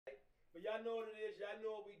But y'all know what it is. Y'all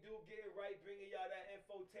know what we do. Getting right, bringing y'all that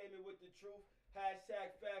infotainment with the truth.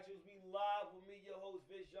 Hashtag factuals. We live with me, your host,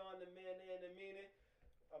 Vision, the man and the meaning.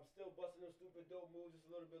 I'm still busting them stupid dope moves just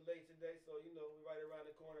a little bit late today, so you know we right around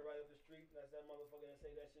the corner, right up the street. That's that motherfucker that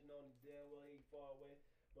say that shit knowing damn well he ain't far away.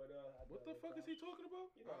 But what the fuck is he talking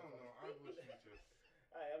about? You know I don't know. I wish you just.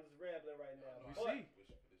 Alright, I'm just rambling right now. We see.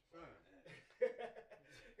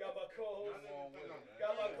 Got my co-host.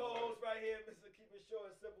 Got my co-host right here, Mr. Keep It Short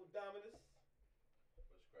and Simple Dominus.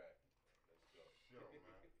 What's crack? Let's go. Yo, man.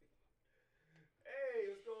 Hey,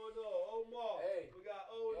 what's going on? Omar. Hey. We got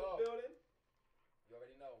O in Yo. the building. You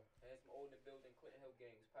already know. Handsome old in the building, Clinton Hill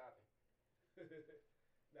gang is popping.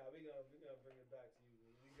 Nah, we gonna bring it back to you.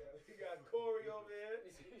 We got Corey over here.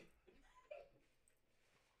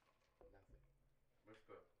 Nothing.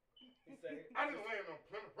 Mr. He said I didn't land on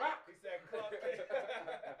Plymouth Rock. he said Clark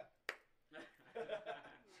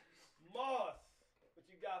Moss. What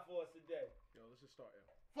you got for us today? Yo, let's just start, yo.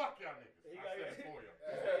 Fuck y'all niggas. He I got- said it for you.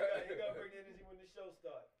 He gonna bring the energy when the show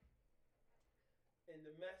start. In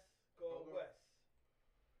the mess, go Hold on. west.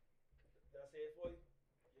 Did I say it for you?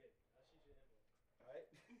 Yeah, I shoot your info.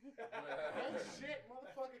 Alright. Oh shit,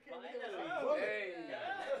 motherfucker can't Fine, get that's us. all. Hey.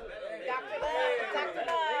 Dr. Love, Dr.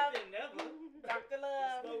 Love, Never. Dr.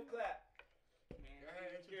 Love. Slow clap. Go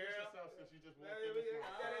ahead, introduce yourself since you just walked Hey, in we this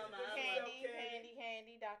got- motherfucker. my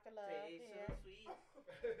Candy, Dr. Love. Taste Yeah. so sweet.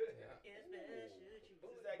 Yeah. It's best shoot you.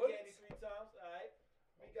 This is that Bullets. candy 3 times. Alright.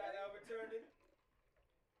 We got returning.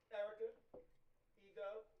 Erica.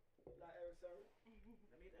 Ego. Not Eric Sermon.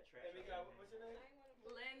 Let me get that trash. And we got, what's your name?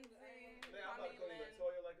 Lindsay. Man, I'm about to call you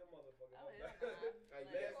Latoya like a motherfucker. Oh, My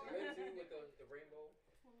yeah. bad. Hey, Lindsay with the rainbow.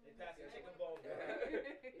 They passing chicken balls.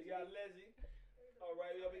 We got Leslie. All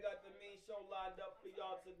right, yo, we got the mean show lined up for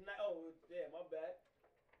y'all tonight. Oh, damn, my bad.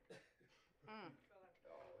 Mm.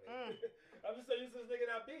 Oh, Mm. I'm just so used to this nigga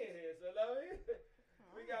not being here, so love me.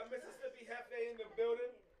 We got Mississippi Hefe in the building.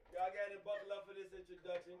 Y'all got to buckle up for this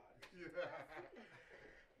introduction.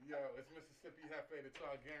 Yo, it's Mississippi Hefe, the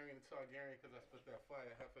Targaryen because I split that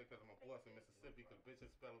fire. Hefe because I'm a boss in Mississippi because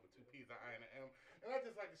bitches spell it with 2 P's, an I and an M. And I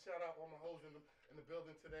just like to shout out all my hoes in the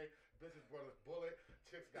building today. Bitches brought us bullet.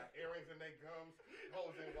 Chicks got earrings in their gums.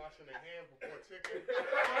 Hoes ain't washing their hands before chicken.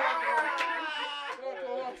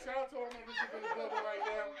 Shout out to all my bitches in the building right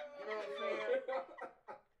now. You know what I'm saying?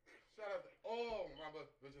 Shout out to all my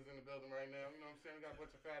bitches in the building right now. You know what I'm saying? We got a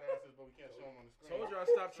bunch of fat asses, but we can't show them on the screen. Told you I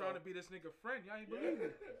stopped trying to be this nigga friend. Y'all ain't believe me.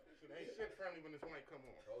 Shit, ain't shit friendly when this mic come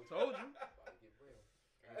on. Told you. About to get real.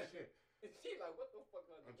 Ain't shit. She like, what the fuck?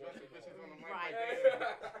 I'm dressing bitches on the mic Right. like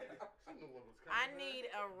that. She knew what was coming. I need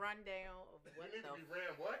a rundown of You what need to the be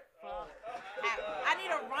ran what? fuck happened. I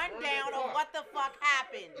need a rundown of what the fuck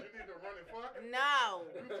happened. You need to run and fuck? No.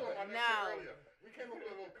 We were talking about No. that shit earlier. We came up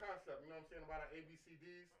with a little concept, you know what I'm saying, about our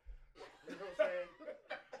ABCDs. You know what I'm saying?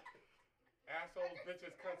 Assholes,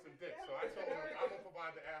 bitches, cunts, and dicks. So I told him I'm going to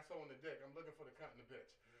provide the asshole and the dick. I'm looking for the cunt and the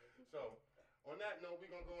bitch. So on that note,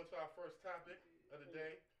 we're going to go into our first topic of the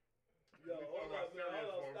day. Yo, Let me hold put on on, my man.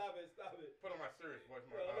 serious Hold on. voice. Stop it. Put on my serious voice,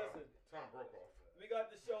 my Yo, listen. Tom Brokaw. We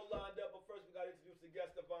got the show lined up, but first we got to introduce the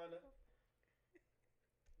guest of honor.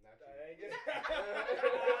 Not I you. ain't get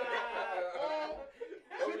Oh,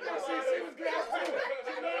 she was gas too.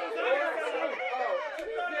 She knows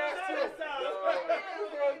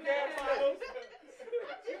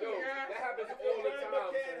Yo, that happens all the time.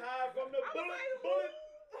 Can't son. hide from the bullet. Bullets.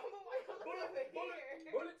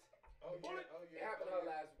 Oh, Bullet. yeah. Oh, It yeah. happened Oh, her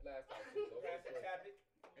yeah. last time too. So That's a tap it.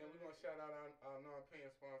 And we're going to shout out our non-paying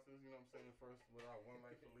sponsors, you know what I'm saying, first with our One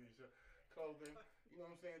Life for Leisure clothing. You know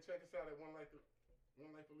what I'm saying? Check us out at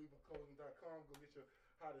OneLifeForLeisureClothing.com. Go get your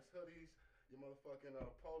hottest hoodies, your motherfucking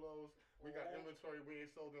polos. We got inventory we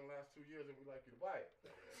ain't sold in the last 2 years and we'd like you to buy it.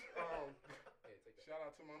 Hey, take that. Shout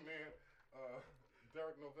out to my man,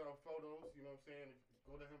 Derek Novell Photos, you know what I'm saying?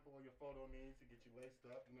 Go to him for all your photo needs to get you laced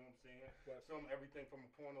up, you know what I'm saying? Show him everything from a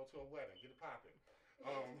porno to a wedding. Get it popping.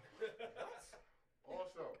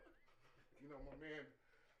 Also, you know, my man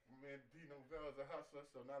D Novell is a hustler,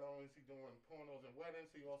 so not only is he doing pornos and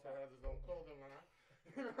weddings, he also has his own clothing line.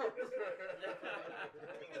 You know what I'm saying?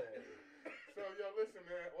 So, yo, listen,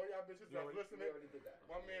 man, all y'all bitches that's We listening, already did that.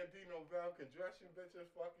 my man D Novell can dress you bitches,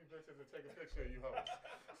 fuck you bitches, and take a picture of you hoes.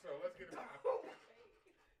 So, let's get it poppin'.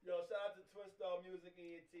 Yo, shout out to Twin Star Music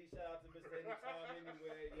ENT. Shout out to Mr. Anytime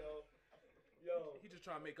Anywhere, yo. Yo. He just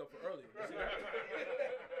trying to make up for earlier. He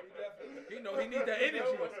definitely. He know he need that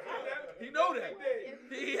energy. He know that. did.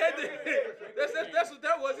 He had to. That's what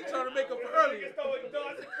that was. He trying to make up for earlier. Niggas throwing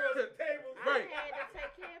darts across the table. Right. I had to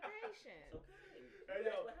take care of patients. Hey,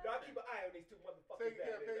 yo, y'all keep an eye on these two motherfuckers Taking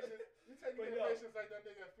care back of there. patients. You taking But care yo. of patients like that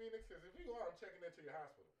nigga in Phoenix is. If you go out, I'm checking into your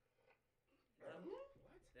hospital.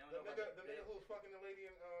 nigga who was fucking the lady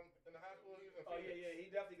in the hospital, he was in Oh Phoenix. yeah, he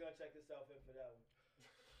definitely gonna check himself in for that one.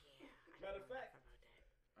 Matter of fact,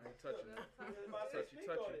 I ain't touching it. I was about to say, Touchy, speak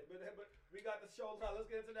touchy. on it, but we got the show now. Let's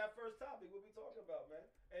get into that first topic. What we talking about, man?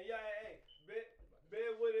 And yeah, hey,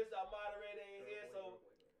 bear with us. Our moderator ain't here, so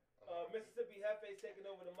Mississippi Hefe's taking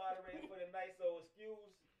over the moderator for the night. So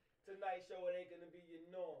excuse tonight's show. It ain't gonna be your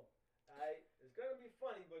norm. Alright, it's gonna be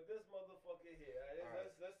funny, but this motherfucker here. All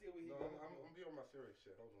right, let's see what he gonna do. I'm be on my serious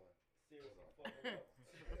shit. Hold on. Seriously, fucking up.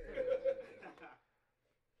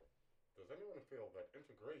 Does anyone feel that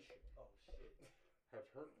integration Oh shit. has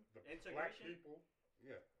hurt the black Integration? people?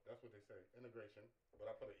 Yeah, that's what they say. Integration,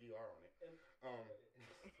 but I put an ER on it.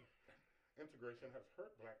 Integration has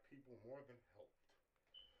hurt black people more than helped.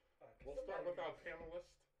 We'll start with our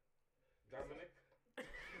panelist, Dominic.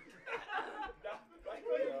 Like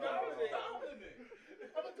what is Dominic?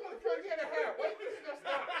 I'm a 25 year and a half. Why you just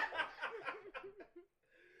stop?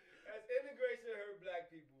 Has integration hurt black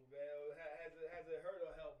people, man? Or has it hurt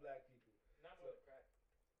or helped black people? Not more than crack.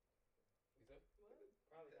 You said?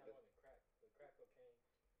 Probably not more than crack. But crack cocaine.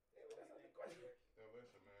 Yeah, well, that's not the question. Yeah,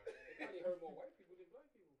 listen, man. It probably hurt more white people than black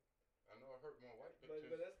people. I know it hurt more white But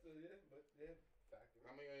bitches. that's still yeah. Factor.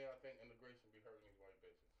 How many of y'all think integration be hurting these white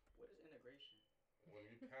bitches? What is integration? When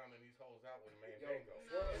you pounding these hoes out with Yo, mango.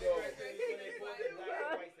 Integration is when they put the black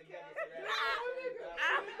and whites together. So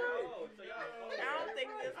I don't think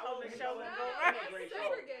this whole show is No, going it's right.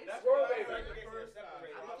 segregation. That's Swirl right. baby. Segregation is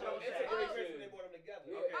separated. I thought So it was integration, they brought them together.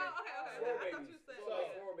 Yeah. Okay. Oh, okay. I Swirl thought babies. you said. So, So-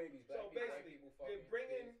 like swirl babies. So Black basically, people they're fucking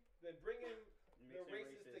bringing kids. the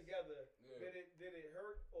races together. Yeah. Did it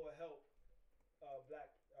hurt or help the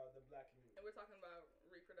black community? And we're talking about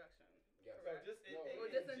reproduction. Yes. So just No. Or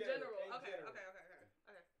just in general. in Okay. general.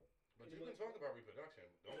 But you can talk about reproduction.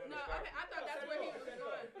 Don't let No, me stop okay. you. I thought that's Send where it he off, was send it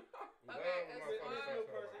going. You Okay, love as when far motherfuckers as- start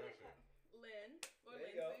talking about that shit. Lynn or There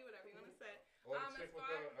you go. Lindsay, whatever you want to say. Or the as chick with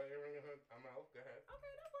far- the earring in her mouth. Go ahead.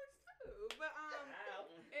 Okay, that works too. But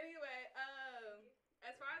anyway,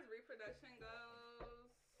 as far as reproduction goes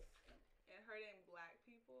and hurting black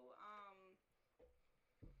people,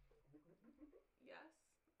 yes,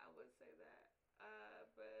 I would say that.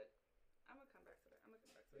 But I'm gonna come back to that.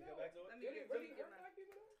 Let's go back to it. Let me Did get it really get hurt my- black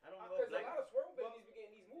people though? I don't know Because if a black lot of swirl babies be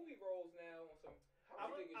getting these movie roles now on some I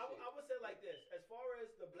house would, nigga I, would, shit. I would say like this. As far as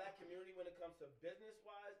the black community when it comes to business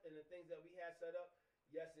wise and the things that we had set up,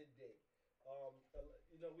 yes it did.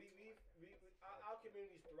 You know, our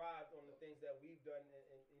communities thrived on the things that we've done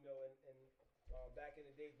and you know and back in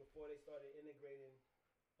the days before they started integrating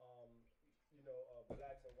you know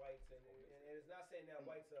blacks and whites and it's not saying that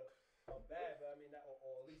whites are bad, but I mean that, or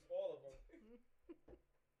at least all of them.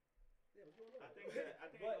 Yeah, what's going on? I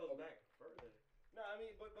think it goes back further. No, I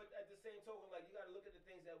mean, but at the same token, like you got to look at the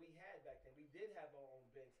things that we had back then. We did have our own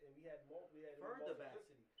banks, and we had Further back.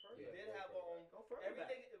 multiplicity. We Yeah, did go have our own Go further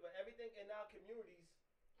back. everything in our communities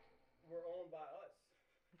were owned by us.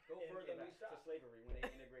 Go and further we back to stopped. slavery when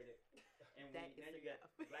they integrated. And That now is you got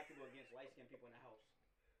enough. black people against light skinned people in the house.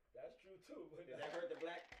 That's true too. But Did that hurt the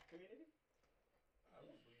black community?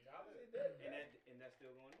 Obviously did. And that's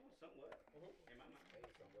still going on somewhat in my mind. Hey,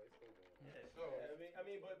 somebody's still going. Yeah. So, I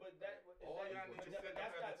mean, but that. all y'all need to sit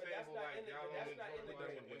up at the table like y'all don't enjoy watching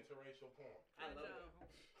integrated. interracial porn. I love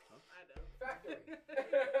it. I don't. Factory.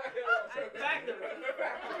 Factory.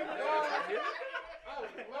 I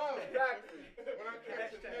love Factory. when I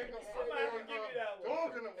catch a nigga I might have to give you that one.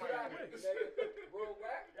 dog in the white Factory. bitch. Real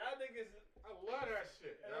rap. Y'all niggas. I love that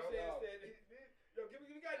shit, And I'm yo. saying, yo, give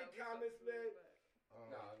me got any comments, man?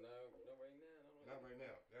 Nah, no, right now. Not right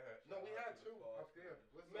now. Go ahead. No, we had two upstairs.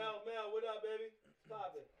 Listen. Mel, what up, baby?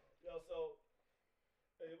 Stop it. Yo, so,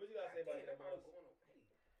 hey, what you gotta say about that, bro?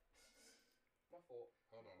 My fault.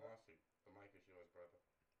 Hold on, Marcy. The mic is yours, brother.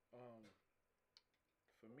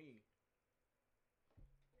 For me,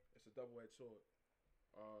 it's a double-edged sword.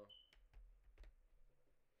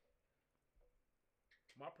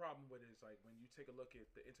 My problem with it is like when you take a look at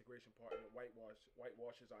the integration part and it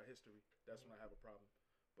whitewashes our history. That's when I have a problem.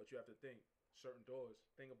 But you have to think certain doors.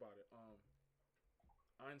 Think about it.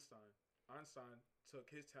 Einstein took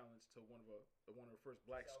his talents to one of the first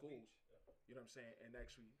black South schools. Beach. You know what I'm saying, and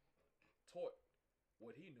actually taught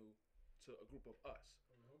what he knew to a group of us.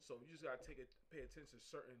 So you just gotta pay attention to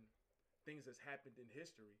certain things that's happened in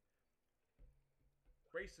history.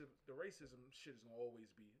 The racism shit is gonna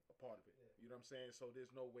always be a part of it. Yeah. You know what I'm saying? So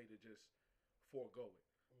there's no way to just forego it.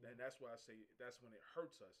 And that's why I say that's when it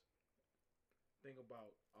hurts us. Think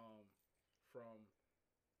about from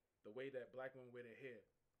the way that black women wear their hair,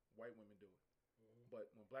 white women do it.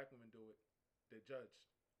 But when black women do it, they're judged.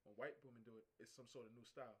 When white women do it, it's some sort of new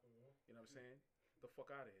style. You know what I'm saying? The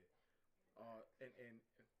fuck out of here.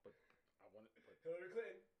 But I wanted, but Hillary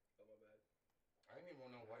Clinton. Oh my bad. I didn't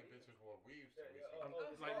even know white bitches wore weaves. Yeah, yeah, I'm- the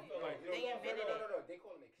like- Scarfellow. like- Your They Scarfellow. invented it. No. They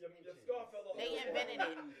call them Your extensions. Scarfellow. They invented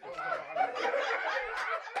it.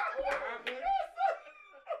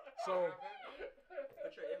 so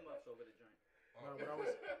Put your earmuffs over the joint. when I was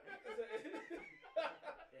Your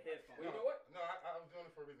headphones. Well, you know what? No, I was doing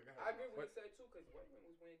it for a reason. Go ahead. I agree with what you said too, because white women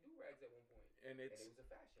was wearing do-rags at one point. and And it's it was a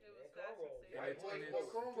fashion. It man. was cornrows. fashion. And White it's- boys and wore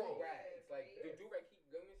it's- cornrows. Do-rags. Like, the do-rag, keep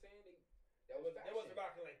going and saying that was fashion. They wasn't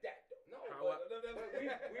rocking like that though. No, How but we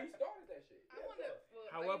started that shit. I wonder.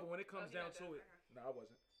 Well, however when it comes oh, yeah, down to it, no, I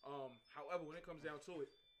wasn't. However when it comes down to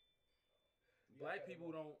it, black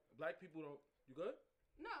people don't. You good?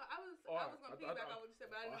 No, I was Oh, I was gonna I piggyback thought- on what you said,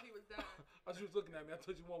 but I didn't know if he was done. I was just looking at me. I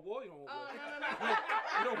thought you want war. You don't want Oh war. no. You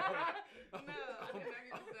don't want. No, I did not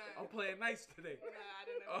get this done. I'm playing nice today. Nah, I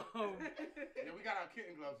didn't know. Yeah, we got our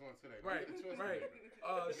kitten gloves on today. Right, Don't get it twisted, right. nigga.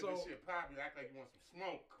 Look at So this shit pop. You act like you want some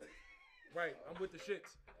smoke. right, I'm with the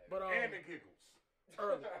shits. But And the giggles.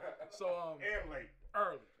 early. So And late.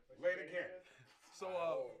 early. Late again. So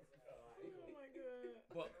Oh my god.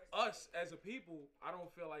 but us as a people, I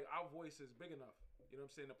don't feel like our voice is big enough. You know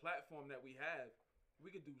what I'm saying? The platform that we have,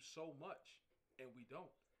 we could do so much, and we don't.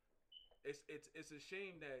 It's a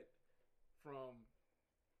shame that from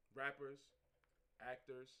rappers,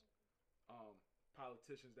 actors,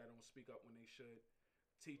 politicians that don't speak up when they should,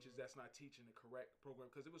 teachers that's not teaching the correct program.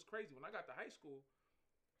 Because it was crazy when I got to high school.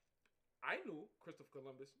 I knew Christopher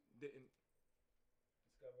Columbus didn't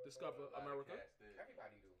discover America.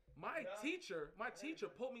 Everybody do. My Nah. teacher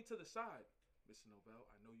pulled me to the side. Mr. Nobel,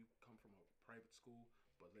 I know you come from a private school,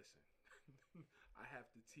 but listen, I have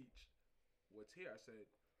to teach what's here. I said,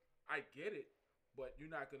 I get it, but you're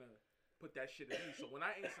not gonna put that shit in me. So when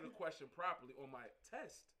I answer the question properly on my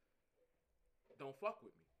test, don't fuck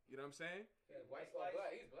with me. You know what I'm saying? Yeah, white Slice.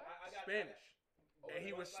 black. He's black. I got Spanish. Oh, And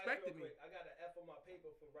he One slice respected real me. quick. I got an F on my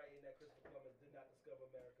paper for writing that Christopher Columbus did not discover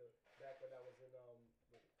America back when I was in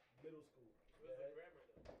middle school.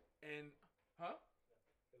 And huh?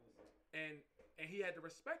 And he had to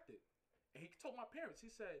respect it. And he told my parents, he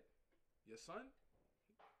said, your son,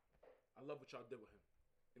 I love what y'all did with him.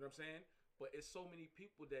 You know what I'm saying? But it's so many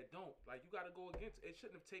people that don't. Like, you got to go against it. It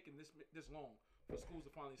shouldn't have taken this long for schools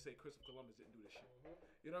to finally say Christopher Columbus didn't do this shit.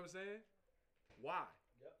 You know what I'm saying? Why?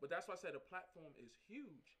 Yep. But that's why I said the platform is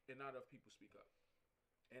huge and not enough people speak up.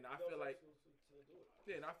 And I feel like,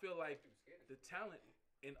 yeah, and I feel like the talent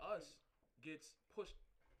in us gets pushed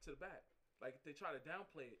to the back. Like, they try to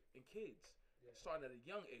downplay it in kids, starting at a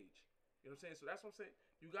young age. You know what I'm saying? So that's what I'm saying.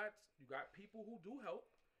 You got people who do help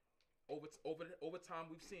over time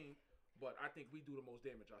we've seen, but I think we do the most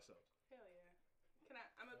damage ourselves. Hell yeah.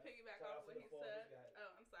 I'm gonna piggyback Shout out off to what the he fall, said. this guy.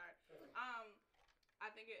 Oh, I'm sorry.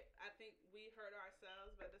 I think we hurt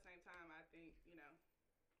ourselves, but at the same time, I think,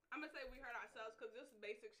 I'm gonna say we hurt ourselves because just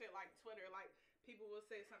basic shit like Twitter, like people will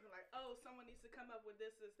say something like, "Oh, someone needs to come up with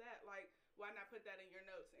this, that." Like, why not put that in your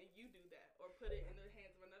notes and you do that, or put it in the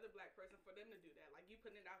hands of another black person for them to do that? Like, you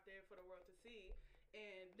putting it out there for the world to see,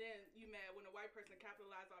 and then you mad when a white person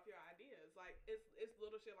capitalizes off your ideas. Like, it's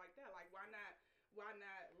little shit like that. Like, why not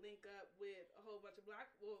link up with a whole bunch of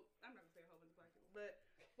black? Well, I'm not gonna say a whole bunch of black people, but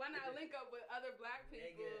why not link up with other black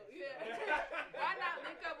people? Yeah. Why not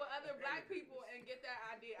link up with other black people and get that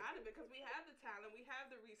idea out of it? Because we have the talent, we have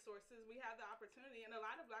the resources, we have the opportunity, and a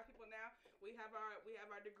lot of black people now, we have our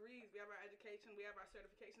degrees, we have our education, we have our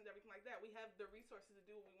certifications, everything like that. We have the resources to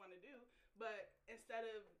do what we want to do, but instead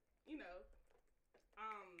of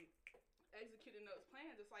executing those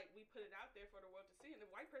plans, it's like we put it out there for the world to see, and the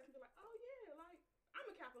white person be like, oh yeah, like I'm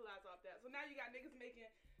gonna capitalize off that. So now you got niggas making,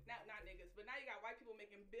 not niggas, but now you got white people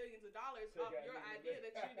making billions of dollars So off you got your niggas idea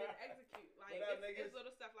making- that you didn't execute. Like, What up, it's niggas?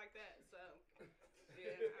 little stuff like that. So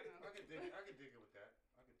yeah, I know. I could dig it with that.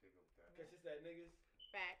 Cause she said niggas.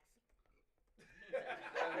 Facts.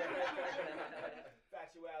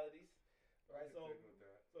 Factualities. Right. I could dig with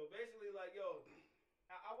that. So basically, like, yo,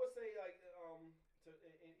 I would say, like, and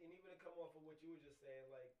even to come off of what you were just saying,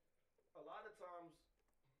 like, a lot of times,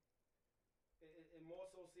 it more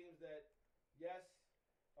so seems that, yes,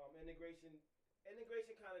 integration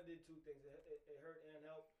kind of did two things. It hurt and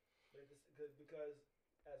helped, because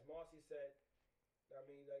as Marcy said, I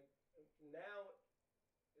mean, like, now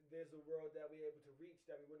there's a world that we're able to reach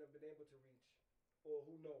that we wouldn't have been able to reach, or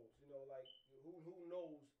who knows, like, who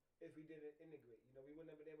knows if we didn't integrate. We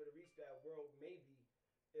wouldn't have been able to reach that world maybe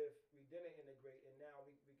if we didn't integrate, and now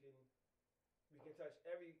we can touch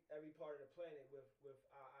every part of the planet with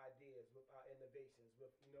our ideas, with our innovations,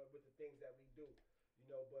 with the things that we do.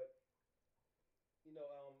 But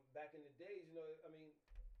back in the days, I mean,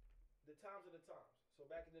 the times are the times. So So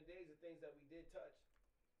back in the days, the things that we did touch,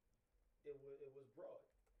 it was broad.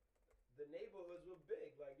 The neighborhoods were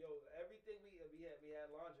big. Like yo, everything we had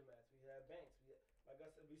laundromats, we had banks. Like I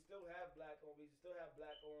said, we still have black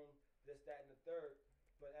owned this, that, and the third.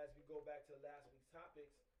 But as we go back to last week's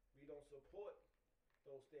topics, we don't support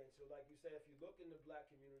those things. So like you said, if you look in the black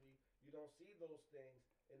community, you don't see those things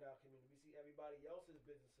in our community. We see everybody else's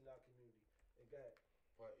business in our community. And go ahead.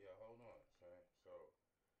 But yeah, hold on, son. So,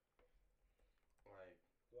 like,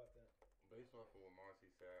 Do I think? based off of what Marcy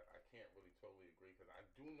said, I can't really totally agree because I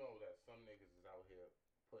do know that some niggas is out here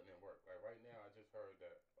putting in work. Like right now, I just heard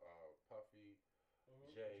that Puffy,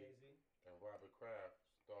 Jay, Jay-Z. and Robert Kraft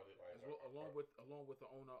started like along with the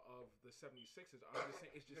owner of the 76ers. I'm just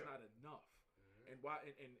saying it's just not enough. And why?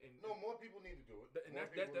 And no, more people need to do it. And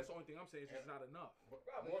that's the only thing I'm saying. It's just not enough. More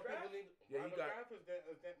people need. Yeah, Robert Kraft is that.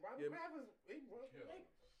 Robert Kraft is he runs the niggas.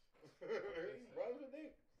 He runs the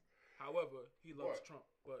niggas. However, he loves Trump,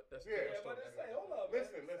 but that's Yeah, but it's like, hold up,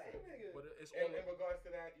 listen. But it's all in regards to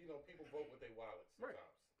that, you know, people vote with their wallets sometimes.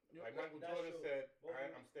 Right. Like Michael Jordan said,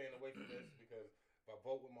 I'm staying away from this because if I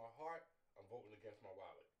vote with my heart, I'm voting against my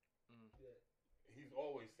wallet. Yeah. He's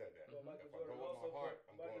always said that. Well, If I go with my heart,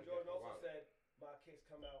 I'm going against my wallet. said, my kicks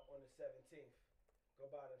come out on the 17th. Go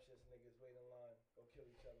buy them shits, niggas. Wait in line. Go kill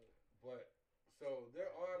each other. But so there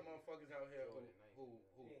are motherfuckers out here who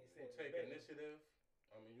take initiative.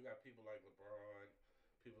 I mean, you got people like LeBron,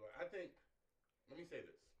 people like let me say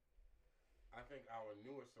this. I think our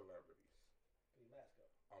newer celebrities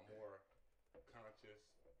are more conscious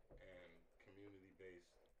and community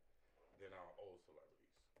based than our old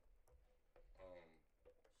celebrities.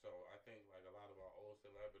 So I think like a lot of our old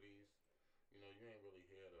celebrities, you know, you ain't really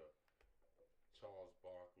hear the Charles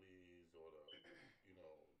Barkleys or the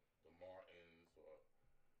the Martins or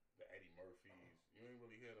the Eddie Murphys. You ain't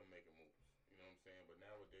really hear them making moves. You know what I'm saying? But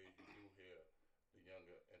nowadays you do hear the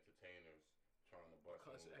younger entertainers trying to bust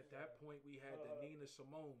moves. Because at that point we had the Nina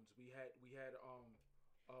Simones. We had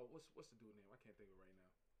what's the dude name? I can't think of it right now.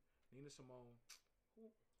 Nina Simone. Who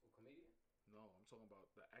comedian? No, I'm talking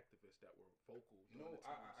about the activists that were vocal. No,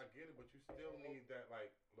 I get it, but you still need that.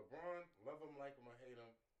 Like LeBron, love him, like him, or hate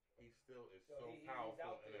him, he still is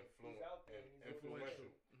powerful and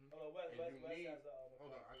influential. Hold on, and you need.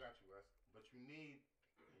 Hold on, I got you, Wes. But you need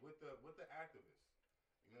with the activists.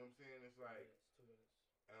 You know what I'm saying? It's like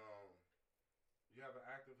you have an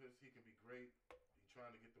activist. He can be great. He's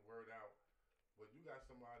trying to get the word out, but you got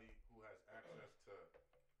somebody who has access to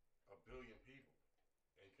 1 billion people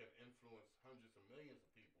and can influence hundreds of millions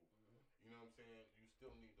of people. You know what I'm saying? You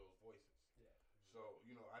still need those voices. Yeah. So,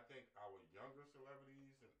 you know, I think our younger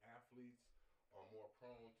celebrities and athletes are more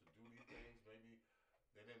prone to do these things. Maybe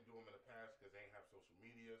they didn't do them in the past because they ain't have social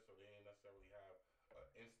media, so they ain't necessarily have an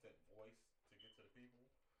instant voice to get to the people.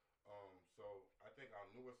 So I think our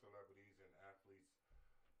newer celebrities and athletes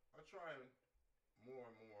are trying more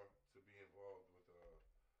and more to be involved with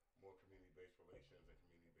more community-based relations and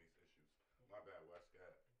community-based issues. My bad, Wes. Go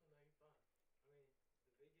ahead. No, you're fine. I mean,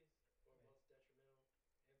 the biggest or most detrimental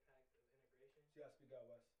impact of integration. You gotta speak out,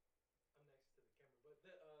 Wes. I'm next to the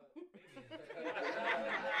camera, but the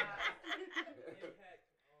biggest impact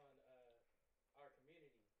on our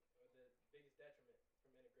community, or the biggest detriment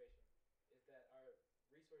from integration, is that our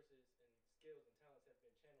resources and skills and talents have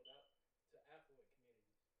been channeled out to affluent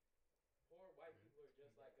communities. Poor white people are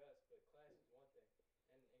just like us, but class is one thing,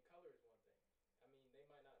 and color is one thing. I mean, they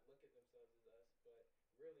might not look at themselves as us, but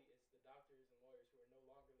really it's the doctors and lawyers who are no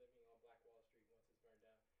longer living on Black Wall Street once it's burned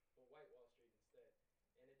down, but White Wall Street instead.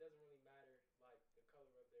 And it doesn't really matter, like, the color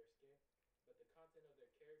of their skin, but the content of their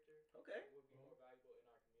character would be more valuable in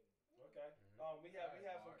our community. Okay. We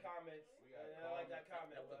have some comments, and I like that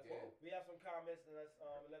comment. We have some comments, and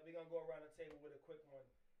we're gonna go around the table with a quick one.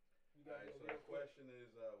 Alright, so the question is,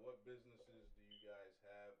 what businesses do you guys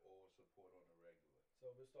have or support on the regular? So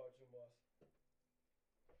we'll start you, boss.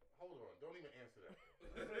 Hold on, don't even answer that.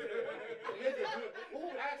 Who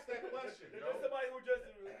asked that question, yo? There's somebody who just,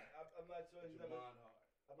 I'm not sure. Jamon Hart.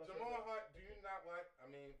 Jamon Hart, do you not like, I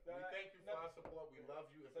mean, we thank you for our support, we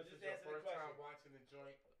love you. If So this is just your answer the first time question. watching the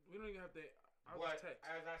joint, We don't even have to. I'll but just text.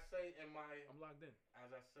 as I say in my, I'm logged in.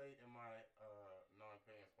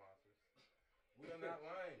 non-paying sponsors, we are not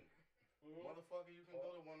lying. Motherfucker, you can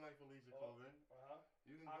go to One Life of Leisure Clothing.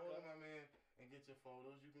 You can go to my man and get your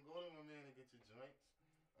photos. You can go to my man and get your joints.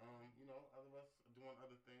 You know, other of us are doing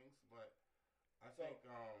other things, but I think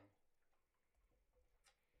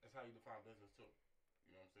that's how you define business too.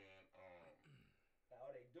 You know what I'm saying? Now,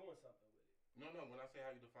 are they doing something with it? No. When I say how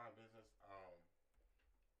you define business,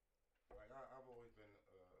 like I've always been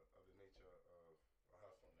of the nature of a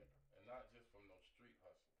hustle nigga, and not just from no street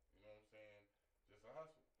hustle. You know what I'm saying? Just a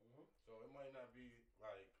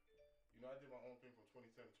I did my own thing from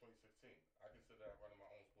 2010 to 2016. I consider that running my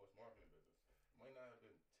own sports marketing business. It might not have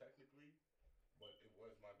been technically, but it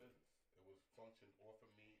was my business. It was functioned off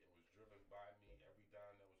of me. It was driven by me. Every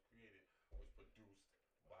dime that was created was produced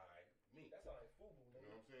by me. That's all like FUBU, You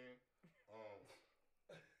know what I'm saying?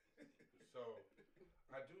 So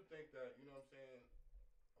I do think that, you know what I'm saying,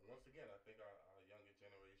 once again, I think our younger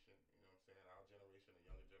generation, you know what I'm saying, our generation, the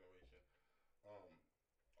younger generation, are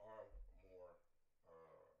more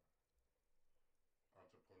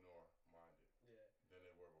entrepreneur minded than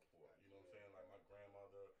they were before. You know what I'm saying? Like my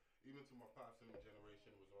grandmother, even to my pops in the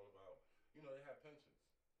generation, was all about, they had pensions.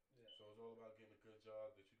 Yeah. So it's all about getting a good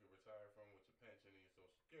job that you can retire from with your pension and your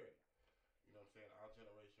Social Security. You know what I'm saying? Our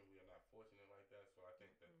generation, we are not fortunate like that. So I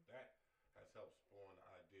think that has helped spawn the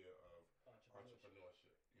idea of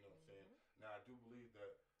entrepreneurship. You know what I'm saying? Now I do believe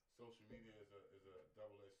that social media is a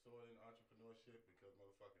double-edged sword in entrepreneurship because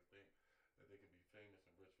motherfuckers think that they can be famous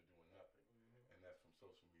and rich for doing nothing, and that's from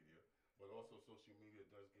social media. But also, social media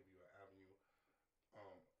does give you an avenue,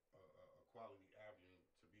 a quality avenue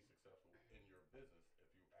to be successful in your business if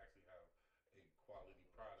you actually have a quality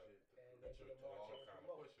product that you're kind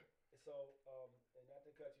of pushing. So, and not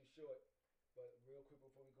to cut you short, but real quick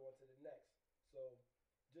before we go on to the next. So,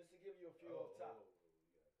 just to give you a few off top.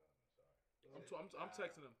 I'm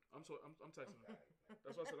texting him. I'm texting him.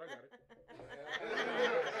 That's why I said I got it.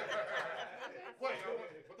 Wait,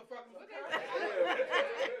 what the fuck?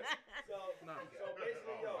 So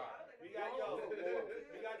basically, we got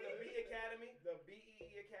the B Academy, the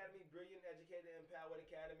BEE Academy, Brilliant Educated Empowered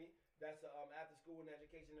Academy. That's a after school and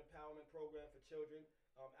education empowerment program for children,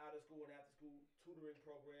 out of school and after school tutoring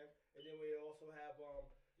program. And then we also have what's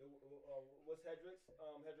Hedrick's?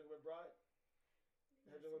 Hedrick McBride.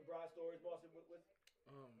 Hedrick McBride Stories, Boston. The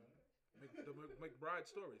McBride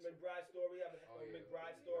Stories. McBride Story. We have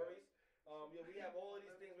McBride Stories. We have all of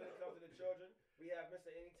these things when it comes to the children. We have Mr.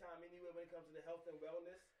 Anytime Anywhere when it comes to the health and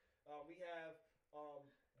wellness. We have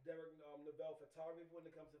Derek Novell Photography when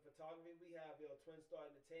it comes to photography. We have Twin Star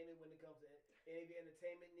Entertainment when it comes to any of your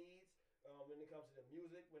entertainment needs. When it comes to the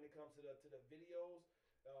music, when it comes to the videos.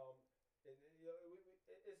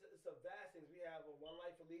 It's a vast things. We have One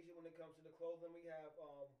Life for Leisure when it comes to the clothing. We have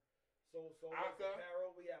so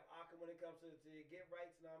apparel. We have Aka when it comes to your get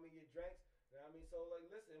rights. Now I mean your drinks. Now I mean so like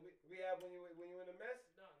listen. We have when you in a mess.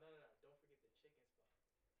 No. Don't forget the chicken spot.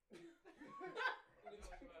 You know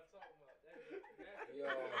what I'm talking about? Yo,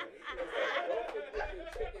 don't forget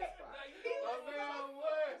the chicken spot.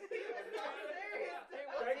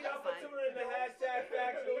 Thank y'all for tuning in to Hashtag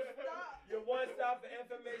Factuals. Your one stop for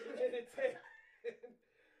information and entertainment.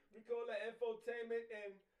 We call that infotainment,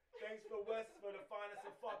 and thanks for Wes for the finest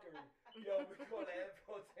of fuckery. Yo, we call that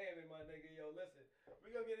infotainment, my nigga. Yo, listen,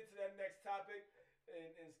 we're gonna get into that next topic,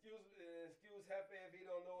 and excuse Hefe if he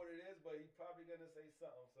don't know what it is, but he's probably gonna say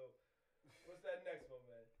something. So, what's that next one,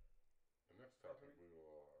 man? The next topic we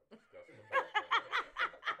will discuss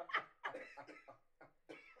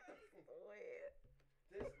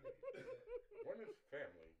When is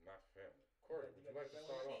family not family? Corey, would you like to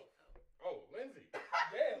start off? Oh, Lindsay.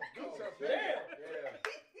 Damn.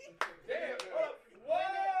 Damn. Whoa.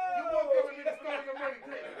 You won't go with me to start your money,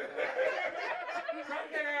 did you? Drop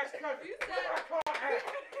that ass cousin. You said,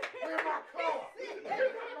 Where's my car?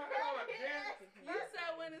 Where's my car, damn? you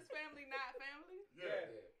said when is family not family?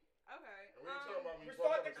 Yeah. Okay. And we ain't talking about when you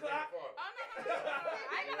Restart broke the up with clock. your father. Oh, no.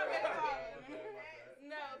 I ain't got no baby father.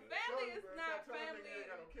 No, family is not family. You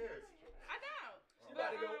ain't got no kids. I know. You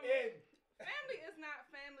gotta go in. Family is not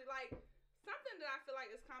family. Like, something that I feel like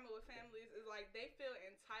is common with families is like they feel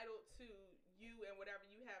entitled to you and whatever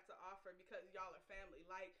you have to offer because y'all are family.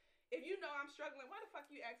 Like, if you know I'm struggling, why the fuck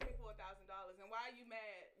you ask me for $1,000 and why are you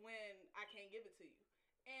mad when I can't give it to you?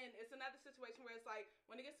 And it's another situation where it's like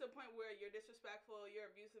when it gets to a point where you're disrespectful, you're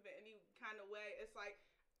abusive in any kind of way, it's like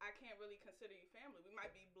I can't really consider you family. We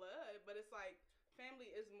might be blood, but it's like family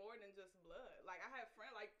is more than just blood. Like I have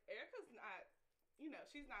friends, like Erica's not,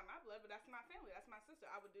 she's not my blood, but that's my family. That's my sister.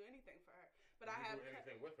 I would do anything for her. But Did I have you do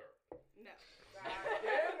anything with her? no.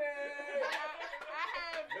 Damn it. I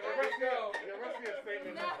have. The rest of your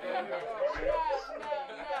statement. No.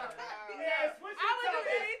 Yeah, switch I would do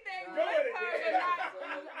topic. anything Go with with it. her,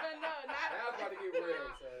 but no, not. Now it's about to get real,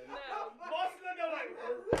 son. No. Boston look like.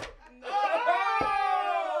 No.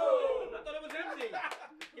 Oh! I thought it was empty.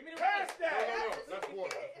 Give me the Pass rest. that. No. That's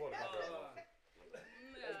water. That's water. No.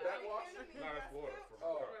 Backwash? No, that's water.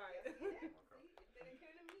 Oh. Right.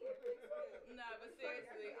 No, but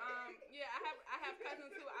seriously, I have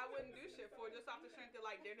cousins who I wouldn't do shit for just off the strength that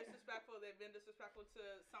like they're disrespectful. They've been disrespectful to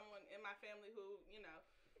someone in my family who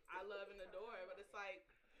I love and adore, but it's like,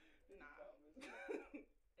 nah.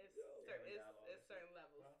 It's certain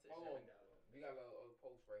we got a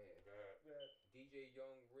post right here. DJ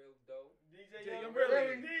Young, Real Dope. DJ Yeah, Young, Young,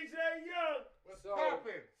 really? DJ Young. What's So-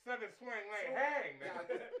 poppin'? Southern swing like hang, Nah,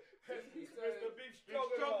 nigga. he Mr. said, Beef Been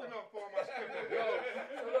stroking up for my stripper. yo,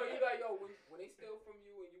 so look, you like, yo, when they steal from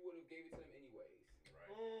you and you would have gave it to them anyways.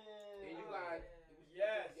 And you got,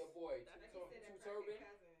 Yes. your boy, That's Two like he said Turban. that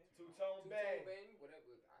cousin. Two-tone Two bang. Bang,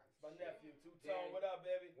 whatever. My Shit. nephew. Two-tone, Then- what up,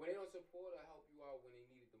 baby? When they don't support, I help you out when they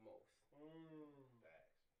need it the most. What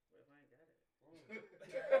if I ain't got it?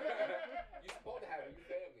 You supposed to have it, you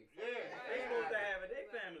family. Yeah. They supposed to have it. They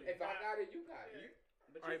family. If I got it, you got it.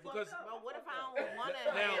 But Alright, you fucked because- up. But what if I don't want to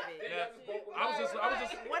Now- have it? I was just.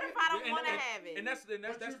 What if I don't And- want to and- have it? And that's But the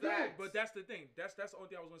you thing. asked. But that's the thing. That's the only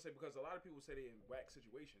thing I was gonna say, because a lot of people say they're in whack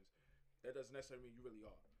situations. That doesn't necessarily mean you really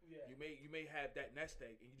are. Yeah. You may have that nest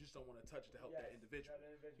egg and you just don't want to touch it to help that Yes, individual. that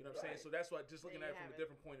individual. You know what I'm saying? So that's why, just looking There at it you from a have it.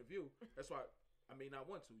 different point of view, that's why I may not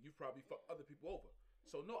want to. You've probably fucked other people over.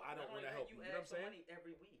 So no, I don't want to help you. You know what I'm ask for saying? money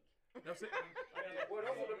every week. You know what I'm saying? Well, it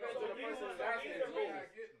also depends on the these person are- who's asking. these are too.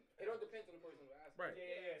 rules. It all depends on the person who's asking. Right.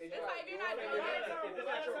 Yeah. It's It's like if you're not A doing lot of it. times, Is this a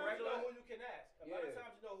lot like of your times you regular- know who you can ask. A lot of Yeah.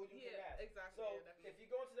 times you know who you can Yeah, ask. exactly. So Yeah, definitely. if you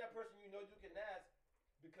go into that person you know you can ask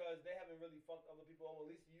because they haven't really fucked other people over, at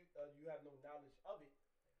least you have no knowledge of it.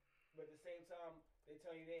 But at the same time, they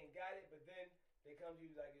tell you they ain't got it, but then they come to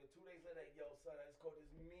you like, yo, 2 days later, yo, son, I just caught this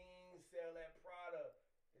mean sale at Prada.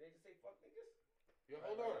 Did they just say fuck niggas? Yo,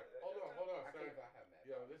 hold on, I son. can't if I have that.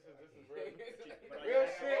 Yo, this is real. But Real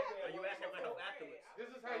shit. Are you asking for help afterwards? This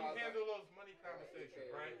is how you handle those money conversations,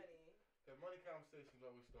 right? Because money conversations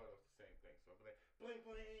always start off the same thing. So I'll be like, bling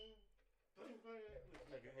bling, bling bling. This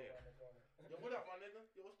nigga here. Yo, what up, my nigga?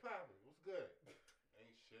 Yo, what's poppin'? What's good?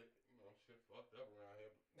 Ain't shit. You know, shit fucked up around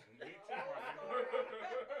here. Me too, my nigga.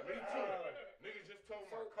 Me too. Niggas just told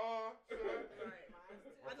my car, son. Right.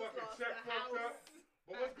 My I just fucking lost check the fucked up. house.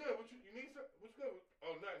 But what's good? What you need? What's good?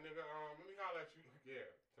 Oh, nothing, nigga. Let me holler at you. Yeah.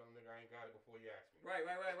 Tell the nigga I ain't got it before you ask me. Right.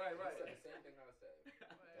 I said the same thing I said.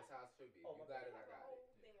 That's how it should be. Oh, If you my got it, bad. I got it.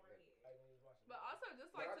 But also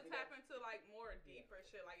just like to tap into like more deeper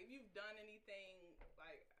shit. Like if you've done anything,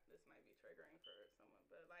 like this might be triggering for someone,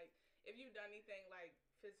 but like if you've done anything like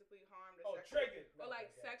physically harmed or Triggered. or like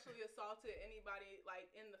sexually assaulted anybody like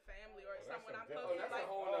in the family or Oh, that's someone some I'm different- close to, that's a like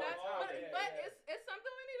whole nother that's topic. but it's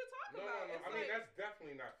something we need to talk No. about. It's I mean, like, that's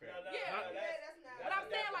definitely not fair. but I'm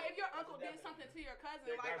saying like if your uncle did something to your cousin,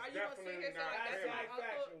 Yeah, like that's are you gonna sit here and say like definitely that's my not uncle?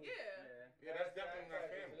 factual. Yeah. Yeah, that's definitely not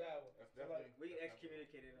That's family. that one. That's definitely. We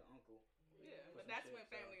excommunicated an uncle. Yeah, For but some that's shit, when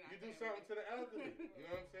so. family not You do family. something to the elderly. You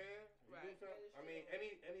know what I'm saying? You do Right. something. I mean,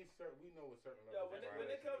 any certain. We know what certain Yo, levels when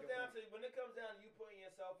of it comes violation down to you putting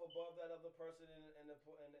yourself above that other person in the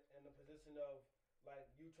position of like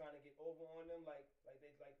you trying to get over on them, like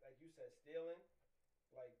you said, stealing,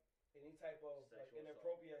 like any type of like Sexual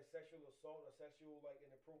inappropriate sexual assault or sexual like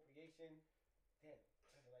inappropriation. Damn,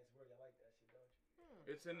 that's a nice word. I like that shit, don't you?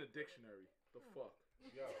 It's in the dictionary. The fuck.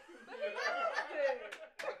 Yo,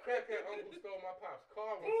 my crackhead uncle stole my pop's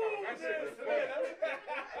car one time. That shit was funny.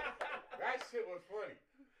 That shit was funny.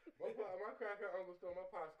 My crackhead uncle stole my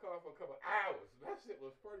pop's car for a couple hours. That shit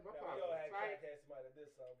was funny. My Now, pop we all was had tight. crackheads somebody that did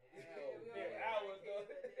something. Yeah, Yeah, hours though.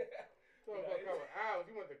 Stole for a couple hours.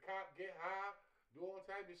 He went to cop, get high, do all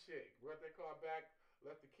type of shit. Brought that car back,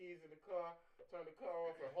 left the keys in the car, turned the car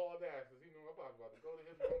off and hauled ass because he knew my pop was about to go to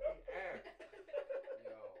his monkey ass.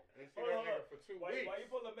 Yo. And see that nigga for 2 weeks. Why you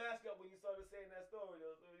pull the mask up when you started saying that story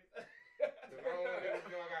though? Because I don't want niggas to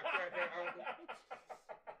know I got crackhead uncle.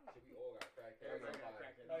 Shit, we all got crackheads. Yeah, man.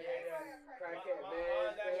 Somebody. Oh, yeah. Crackhead My man.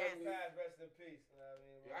 aunt that Yes. just passed, rest in peace. You know what I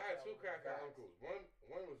mean? Yeah, I had two crackhead uncles.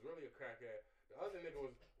 One was really a crackhead. The other nigga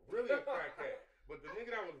was really a crackhead. But the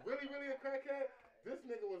nigga that was really a crackhead, this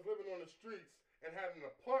nigga was living on the streets and had an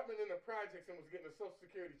apartment in the projects and was getting a social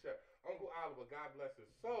security check. Uncle Oliver, God bless his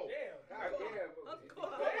soul. Damn. That's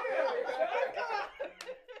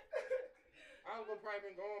Oliver probably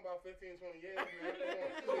been gone about 15, 20 years, man.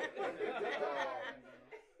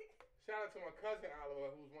 Shout out to my cousin Oliver,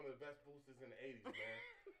 who was one of the best boosters in the 80s, man.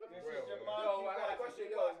 This Real, is your man. mom. Yo, I got a question,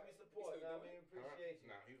 yo. Me support. You know what I mean? Appreciate you.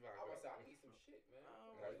 Nah, he's like, I was like, I need some shit, man.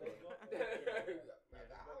 Let's go.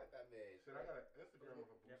 I like that man. shit, I got an Instagram of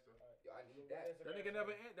a booster. Yo, I need that. That nigga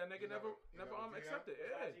never never accepted. What's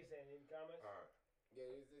Yeah. IG saying? Any comments? All right. Yeah,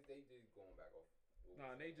 they did going back off.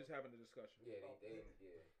 Nah, they just having a discussion. Yeah, they.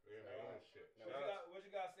 Yeah, man, that shit. No, What you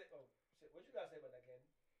got to say? Oh, shit. What you got to say about that, Candy?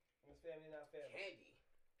 It's family, not family. Candy.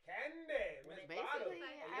 Candy. Miss Bottle. Basically,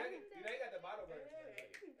 You ain't got the bottle version.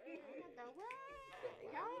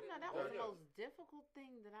 Y'all know that was the most difficult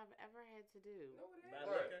thing that I've ever had to do. No, it ain't. Bad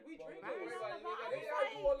What? liquor. We drink I it. know, Everybody, but I they was gotta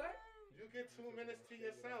do all that. You get 2 minutes to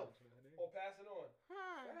yourself. Or pass it on.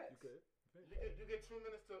 Huh? You could. You get 2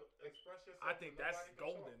 minutes to express yourself. I think that's Nobody can talk.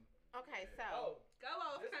 golden. Okay, so Oh, Go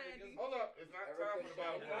on, This Candy. nigga's- Hold up, it's not time for the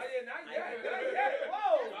bottle not burner. yet, not yet, not yet.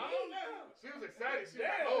 Whoa. She was excited. She was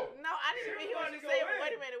Damn. like, oh. no, I didn't even hear what Everybody you go said. But in.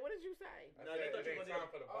 wait a minute, what did you say? I No, they said thought it you ain't was time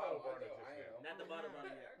in. for the Oh, bottle I burner know, just I yet. know. Not the bottom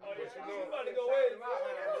runner yet. Oh, yeah, But you she's know- about to go in.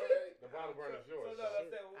 The bottle burner's So yours. no, I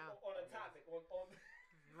said Shoot. on a topic. On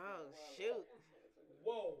Oh shoot,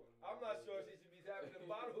 whoa, I'm not sure she should be having the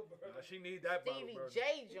bottle burner. She need that bottle Stevie burner.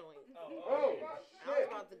 J joint. Oh, I was shit.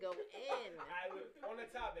 about to go in. On the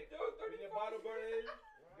topic. When your bottle burner is,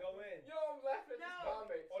 go in. Yo, I'm laughing at this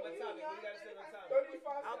comment. On the topic. What you gotta say on the topic?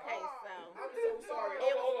 35 Okay, cents. so I'm so sorry.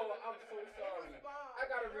 It Hold on, I'm so sorry. I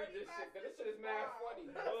gotta read this shit, cause this shit is mad funny.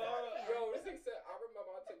 Yo, this thing said, I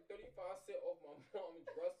remember I took 35 cents off my mom's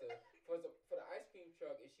dresser for the ice cream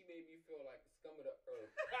truck, and she made me feel like the scum of the earth.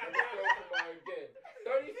 Never fell for mine again.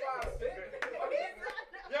 35 cents?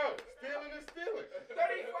 Yo, stealing is stealing. 35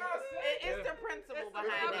 cents? it's the principle It's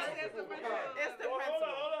behind the it. principle. It's the Hold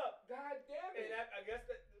principle. up. God damn And it. I guess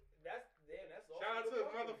that's all. Shout out to his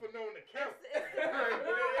mother for knowing the count. It's the Shout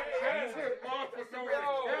out to his mom for knowing the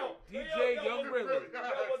count. DJ Young Rilla. Yo,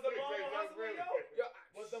 was the mama hustler, yo? Yo,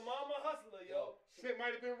 Was the mama hustler, yo? Shit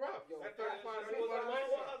might have been rough. Yo, That 35 Was cents the was mama nice.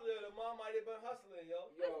 hustler? The mom might have been hustling, yo.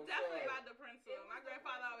 yo, It's definitely son. about the principle. My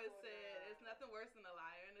grandfather always said it's nothing worse than a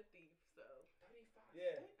liar and a thief. So, 35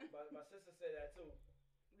 Yeah, cents? my sister said that too.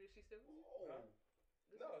 did she still? Oh. Huh?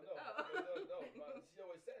 No. Oh. She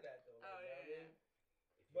always said that though. Oh, like, you know what I yeah. mean? If you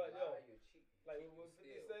But, yo, lie, you're cheap. Like Cheap, what you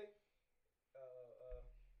did you steal. say? I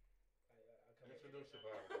come Introduce your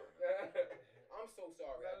bottle burner. I'm so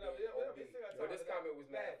sorry. No, I did. we still got But this time. comment was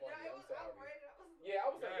mad Bad. funny. I'm sorry. Yeah,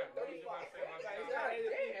 I was like, Yeah, what was you 35 about to say about cents. that? God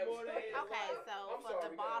damn. More than it is. Okay, so I'm for sorry,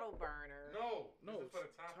 the go bottle burner. No, No, this is for the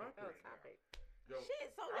it's topic. Oh, right now. topic. Yo,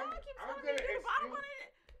 Shit, so I'm- y'all keep I'm telling me to gonna do the bottle excuse- burner.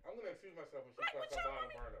 I'm gonna excuse myself when she Like, starts what her y'all bottle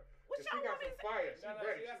want me- burner. what If y'all she got want me some to- fire, she No, ready. she got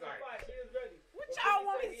She's some like, fire. She is ready. What But y'all she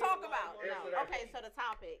want me said to he talk ain't about? lying Answer on that. Okay, so the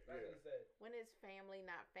topic. That's what he said. When is family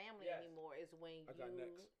not family Yes. anymore is when I got you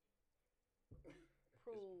next.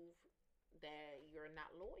 prove that you're not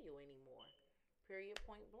loyal anymore. Period,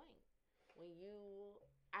 point blank. When you,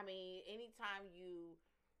 I mean, anytime you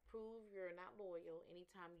prove you're not loyal,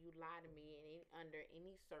 anytime you lie to me under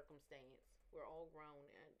any circumstance, we're all grown.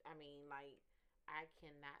 And I mean, like, I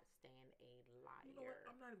cannot stand a liar. You know what?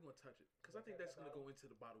 I'm not even gonna touch it because I think that's gonna go into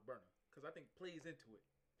the bottle burner because I think plays into it.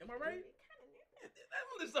 Am I right? It kinda- I'm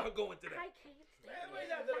gonna start going to I that. can't Man, stand wait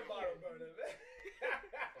a after the liar. bottle burner, man.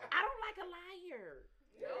 I don't like a liar.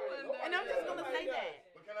 And I'm Yeah. just gonna say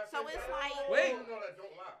that. but can I So say it's something? like- Wait. You know that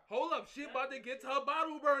don't lie. Hold up, she about to get to her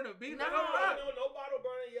bottle burner. Be No. let her rock. No bottle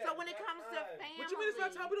burner yet. So when it It's comes not to time. family, What you mean it's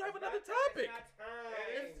not time? We don't have It's another not time. topic. It's not time. It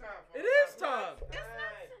is time for It a is bottle time. It's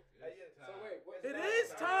It's not. So wait, what It that? is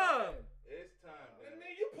time. It's time, And man.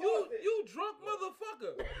 then you You paused it. you drunk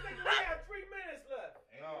motherfucker. Nigga, we have 3 minutes left.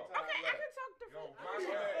 Ain't No. time okay, I left. can talk to Yo, friends. my Yeah.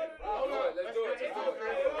 man. Oh, Hold up. let's do it, Let's let's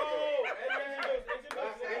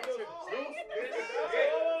do it.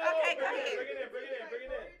 Okay, go ahead. Bring it in.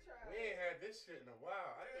 We ain't had this shit in a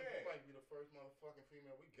while. I think you might be the first motherfucking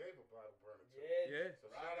female we gave a bottle burner to. Yeah. So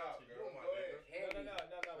shout out to you, Girl, my go ahead. nigga. Candy. No.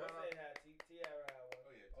 We're saying that. Tiara had one. Oh,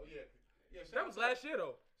 yeah. Oh yeah. Yeah. That was last year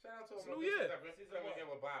though. Shout out to It's all my New Year. bitches that come in here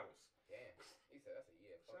with bottles. Damn. He said that's a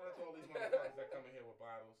year. Fuck Shout out to that. all these motherfuckers that come in here with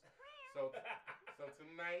bottles. So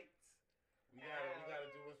tonight we gotta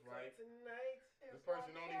do what's right. Tonight. This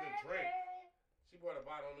person don't even drink. She bought a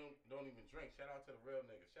bottle, don't even drink. Shout out to the real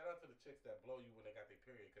niggas. Shout out to the chicks that blow you when they got their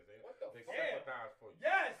period because they What the fuck? sympathize for you.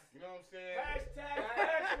 Yes. You know what I'm saying? Hashtag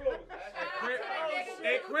factual.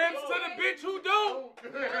 It crimps to the bitch who don't.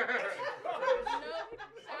 Shout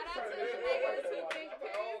out to the niggas who think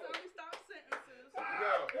kids only stop sentences.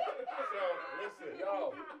 Yo, so listen.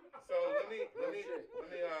 Yo. So let me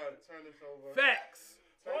turn this over. Facts.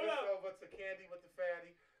 Turn Hold this up. over to Candy with the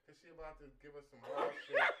fatty, cause she about to give us some raw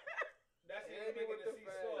shit. That's Yeah, it. Making with the the sea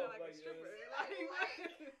fat. soft. Sound like a Like, stripper.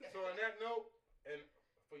 So on that note, and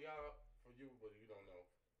for y'all, for you, but you don't know,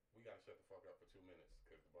 we gotta shut the fuck up for 2 minutes,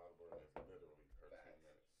 cause the bottle burner is literally her 2 Facts.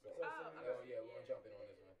 minutes. So, So- Oh yeah, we're gonna jump in on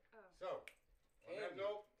this one. so on that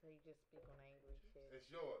note, So you just speak on angry shit. it's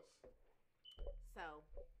yours. So,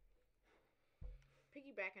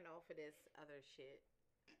 piggybacking off of this other shit,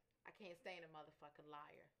 I can't stand a motherfucking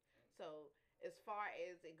liar. So, as far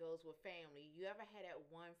as it goes with family, you ever had that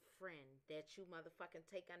one friend that you motherfucking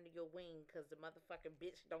take under your wing because the motherfucking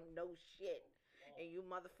bitch don't know shit? And you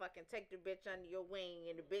motherfucking take the bitch under your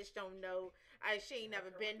wing and the bitch don't know. She ain't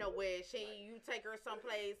never been nowhere. You take her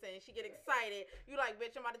someplace and she get excited. You like,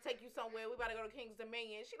 bitch, I'm about to take you somewhere. We about to go to King's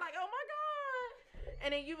Dominion. She like, oh my God.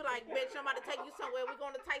 And then you be like, bitch, I'm about to take you somewhere. We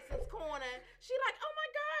going to Tyson's Corner. She like, oh my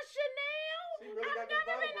God, Chanel.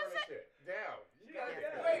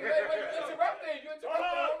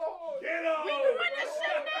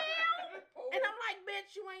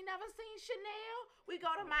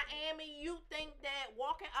 from Miami, you think that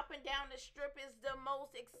walking up and down the strip is the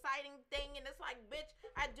most exciting thing, and it's like, bitch,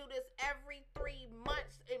 I do this every 3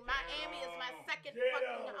 months. And Miami is my second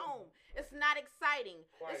fucking home. It's not exciting.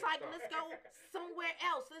 It's like, let's go somewhere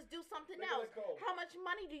else. Let's do something else. How much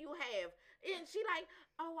money do you have? And she like,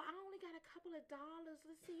 oh, I only got a couple of dollars.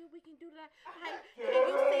 Let's see if we can do that. Like, can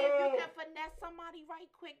you see if you can finesse somebody right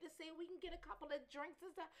quick to see if we can get a couple of drinks and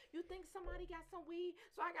stuff? You think somebody got some weed?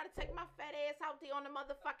 So I gotta take my fat ass out there on the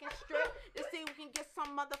motherfucking strip to see if we can get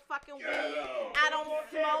some motherfucking weed. I don't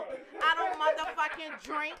smoke. I don't motherfucking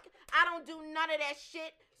drink. I don't do none of that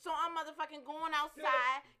shit. So I'm motherfucking going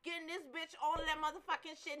outside, getting this bitch all of that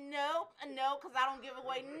motherfucking shit. No, because I don't give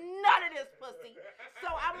away none of this pussy. So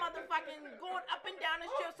I'm motherfucking going up and down the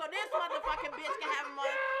strip so this motherfucking bitch can have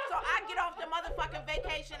money. So I get off the motherfucking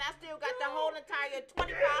vacation. I still got the whole entire $2,500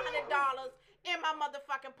 in my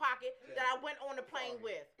motherfucking pocket that I went on the plane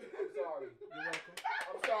with. I'm sorry. You're welcome.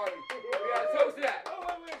 I'm sorry. We gotta toast that. Oh,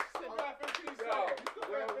 wait. Sit back and see Yo,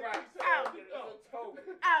 real rap. Oh. It's a toast.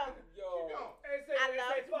 Oh, Yo. I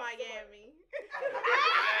love Miami.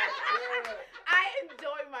 I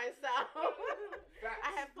enjoy myself. I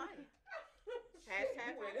have fun.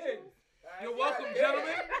 Hashtag You're welcome,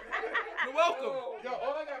 gentlemen. You're welcome. Yo,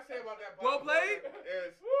 all I gotta say about that Well played?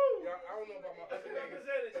 is, yo, I don't know about my other niggas.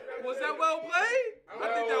 Was that well played? I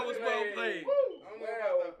think that was well played. I don't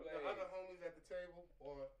know about the other homies at the table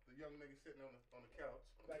or the young niggas sitting on the couch.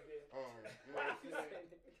 You know what I'm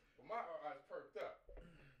saying? But my eyes perked up.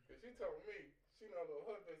 Cause she told me she know little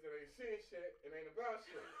husbands that ain't seeing shit and ain't about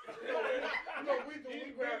shit. You know we do,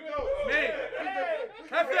 we grab those. Man,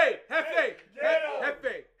 Hefe.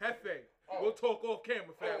 We'll talk off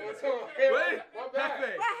camera, fam. Wait, Hefe. But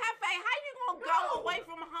Hefe, how you gonna go away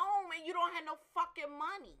from home and you don't have no fucking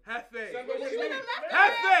money? Hefe.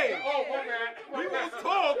 Hefe! Oh, my bad. We will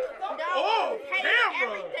talk No, off pay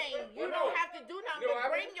camera. everything. You don't have to do nothing You know but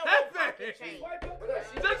what bring your Hefe. fucking change.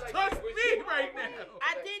 Just trust me right now.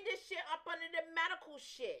 I did this shit up under the medical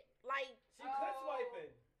shit. Like, She clit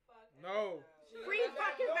swiping. No. free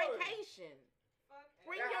fucking vacation.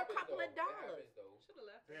 Bring your couple of dollars. Should've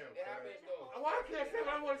left. Damn, It happens though. Well, I can't say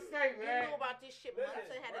what I want to say, You man. knew about this shit months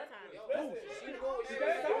ahead of time. Yo, Listen. she knew what she was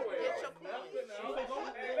Get doing. your coins.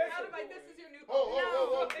 I was like, this is your new Oh,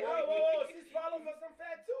 home. Whoa, she's swallowing for some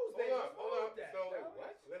Fat Tuesday. Hold up. That? So,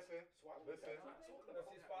 What? listen. She's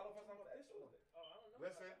swallowing for some Fat Tuesday.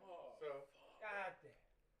 Listen. So, God damn.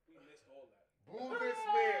 We missed all that. boo this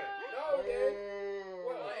man. No, dude.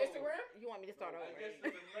 What, on Instagram? You want me to start over?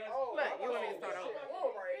 Oh, Look, you want me to start over?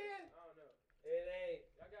 Oh, right here. It ain't.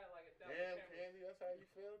 Y'all got like 1,000 Damn, cameras. Candy, that's how you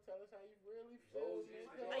feel? Tell us how you really feel. Yeah.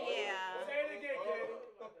 Say it again, Candy.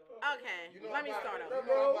 Okay, You know let me I'm start buying- over.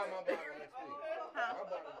 No, I'm buying my bottle next week. Huh? My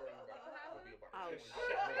bottle burning back. It'll be about Oh, 10 shit.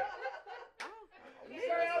 minutes. Oh. We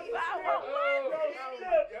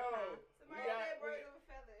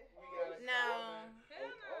No.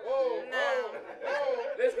 Whoa, No.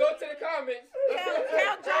 whoa. Let's go to the comments.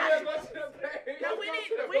 Tell Josh. Let's go to the page. No, we need-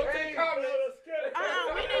 Let's we- go to the comments.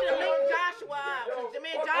 We need to link Joshua up. 'Cause me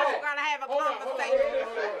and Joshua gotta have a Hold on. conversation.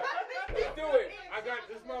 Let's do it. I got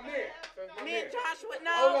this, my man. That's my Me man. and Joshua, Hold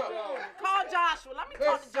no. up. Call Joshua. Let me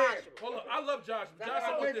talk to Joshua. Hold on, I love Josh. That's Josh,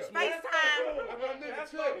 I my want this nigga. man. FaceTime. I got a nigga,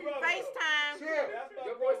 That's chill. my brother. FaceTime. Chill. That's my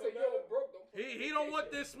Your boy brother, said, man. yo, bro, don't. He don't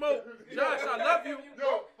want this smoke. Josh, I love you.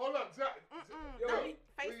 Yo, hold up. Let me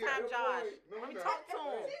FaceTime Josh. Let me talk to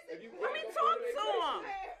him. Let me talk to him.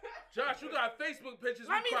 Josh, you got Facebook pictures.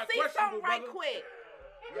 Let we me quite see questionable, something right brother. quick.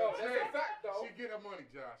 Yo, that's a fact, though. She get her money,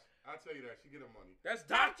 Josh. I'll tell you that. She get her money. That's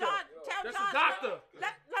Tell doctor. Josh. Tell That's Josh. a doctor.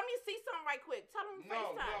 Let me see something right quick. Tell him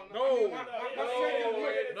FaceTime. No. I mean, my shit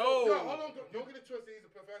is- No. Yo, hold on. Don't get it twisted. He's a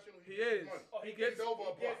professional. He gets is. money. He gets. He's over a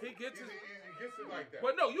buck. He gets He his. gets it like that.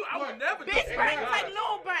 But no, I would never. Big do bank that. like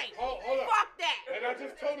little bank. Hold up. Fuck that. And I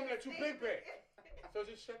just told him that you big bank. So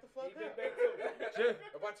just shut the fuck He been up. big too. Shit.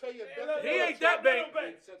 If I tell you Hey, that, look, He look, ain't that stop big.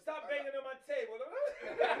 little Stop banging on my table.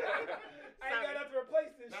 I ain't got nothing to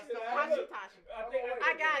replace this That's shit. the I Tasha, Tasha. I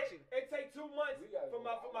got you. It take 2 months for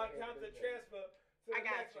my account to transfer to I the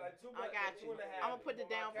got next you. one. 2 I months, got two you. and a half I'm gonna put the for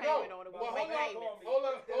my down account. payment on it. We're Well, gonna make hold payments. Hold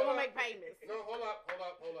up. We're gonna make payments. No, hold up.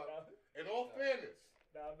 In all fairness,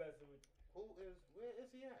 Nah, I'm messing with you. where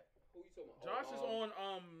is he at? Who you talking about? Josh is on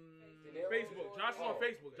Janelle Facebook. was Josh is on on-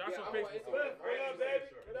 Facebook. Josh Yeah, on I'm on Facebook. Instagram. What up, baby?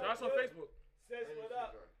 What up, Josh on good? Facebook. Sis, what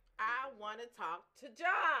up? I want to talk to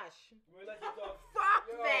Josh. We'll let you talk. Fuck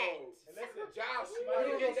Yo. that. And listen, Josh, you We're better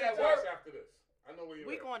gonna get go that see work. Josh after this. I know where you're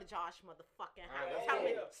We at. going to Josh motherfucking All right, house. let's Tell go.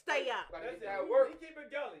 me, stay up. Gotta Listen, get that work. he keep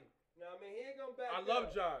it gully. No, I mean, he ain't gonna back I down.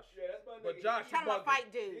 love Josh. Yeah, that's my nigga. But Josh, Tell him I bugging. fight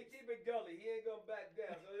He dudes. keep it gully. He ain't gonna back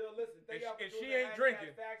down. So yo, listen. Thank And y'all for she doing ain't the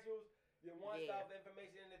drinking. Factuals. Your one-stop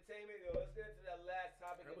information entertainment. Yo, let's get into that last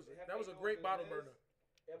topic. That was a great bottle burner.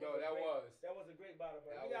 That was a great bottle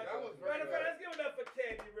burner. That was matter of fact, let's give it up for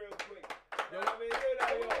Candy real quick. You know what I mean? Give it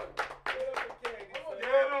up, yo. Give it up for Candy.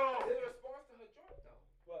 His response to her joint though.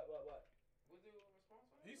 What? Was there a response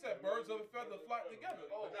on He said birds of a feather flock together.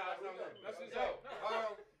 Oh, That's his Yo,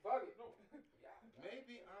 fuck it.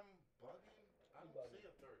 maybe I'm bugging. I don't see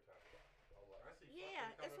a third topic. I see Yeah,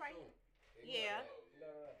 fucking it's coming right. soon. Yeah.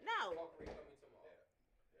 No. Fuckery coming tomorrow.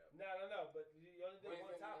 No. But you only did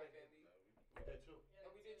one topic. We did two. No,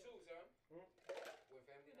 we did two, son. When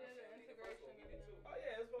family We did an integration we did two. Oh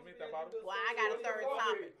yeah, it's supposed Let me to be. that bottle. Well, I got a third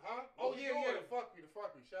topic. Huh? Oh yeah, the fuck me.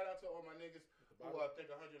 Shout out to all my niggas who think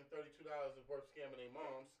 $132 is worth scamming their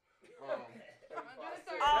moms.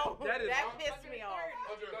 Oh, That is- that pissed me off.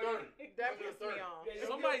 130. That pissed me off.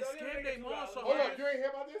 Somebody scammed their mom so Hold hard. up, you ain't hear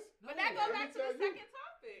about this? But that goes back to the Let me second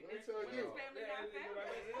topic. Let me tell you. Family not family.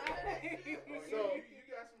 So, you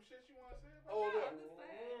got some shit you want to say about hold I'm up. just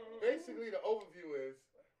saying. Basically, the overview is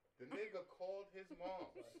the nigga called his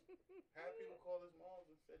moms. Had people call his moms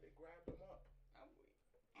and said they grabbed him up.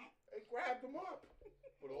 They grabbed him up.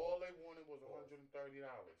 But all they wanted was $130.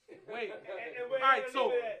 Wait. And All right,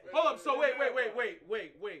 so hold up. So wait.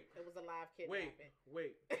 It was a live kidnapping.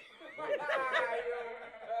 Wait. It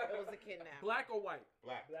was a kidnapping. Black or white?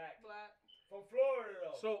 Black. Black. From Florida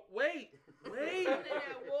though. So wait. Under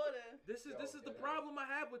that water. This is the problem I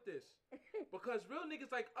have with this, because real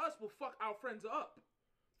niggas like us will fuck our friends up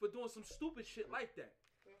for doing some stupid shit like that.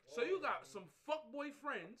 So you got some fuckboy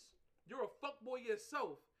friends. You're a fuckboy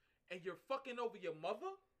yourself, and you're fucking over your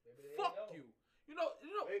mother. Fuck you. You know.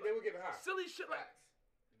 They were getting hot. Silly shit like.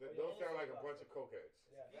 Those sound like a bunch of cokeheads.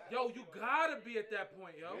 Yo, you gotta be at that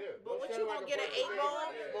point, yo. Yeah, But what those you sound gonna like get a an bunch of 8-ball?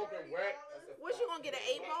 niggas Smoking wet. What you gonna get an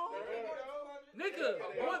 8-ball? Nigga,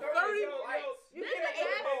 130. You get an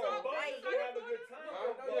 8-ball. Right. have a good time.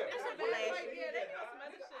 That's a flash. Yeah, they got some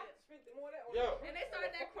other shit. Yo, And they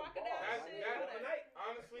started that crocodile shit.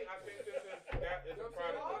 honestly, I think that is a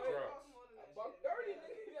product of drugs. $130,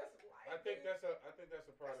 nigga. I think that's a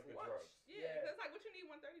product of drugs. Yeah, that's like what you need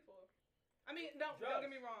 130 for. I mean, don't get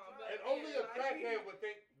me wrong, but And only a crackhead would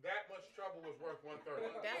think that much trouble was worth $130.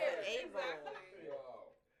 That's an 8-ball.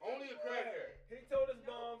 Only a crackhead. He told his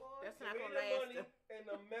mom, That's not leave gonna the last. money in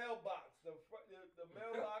the mailbox, the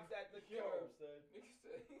mailbox at the curb, son.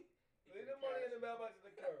 Leave the money in the mailbox at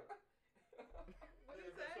the curb. what did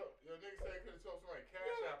he say? Your nigga said he could have told somebody cash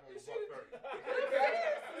app on the $130.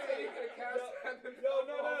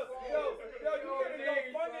 Yo, you could have go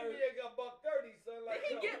funding me a $130, son. Like,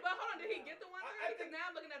 But hold on, did he get the 130? Because now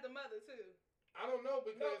I'm looking at the mother too. I don't know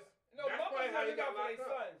because no, that's probably how he got locked up.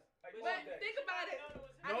 sons. Like, But think about it.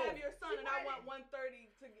 I No. have your son and I want 130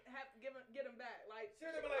 to get him back. Like,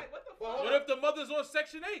 Shit, they be like, what the well, fuck? What if the mother's on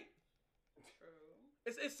Section 8? True.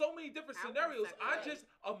 It's so many different I want scenarios. Section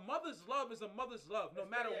 8. A mother's love is a mother's love, no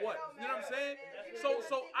matter Yeah. what. You know what I'm saying?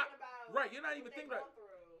 Right, you're not even thinking about.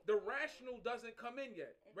 The rational doesn't come in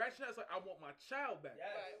yet. Rational is like, I want my child back.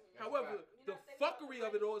 Yes. However, the fuckery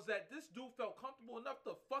of it all is that this dude felt comfortable enough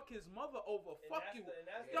to fuck his mother over. Fuck you.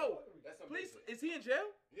 Yo, please, is he in jail?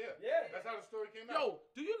 Yeah. Yeah. That's how the story came out. Yo,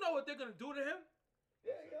 do you know what they're gonna do to him?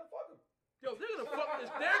 Yeah, you gotta fuck him. Yo, they're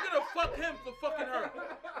gonna fuck him for fucking her.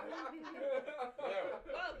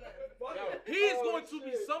 He's going to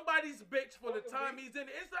be somebody's bitch for the time he's in.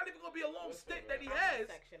 It's not even gonna be a long stint that he has.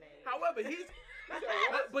 Section 8. However, he's.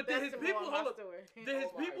 But did his That's the people moral hold of up? my story. Did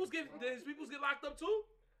his peoples get locked up too?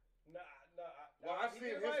 Nah. Well, I've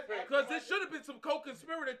seen his face. Because there should have been some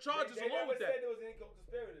co-conspirator charges They along never with said that. there was any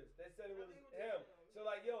co-conspirators. They said it was him. So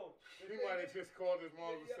like, yo, He might have just called his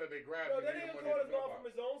mom and said they grabbed no, him. they didn't even call his mom from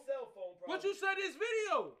his own cell phone. Probably. But you said his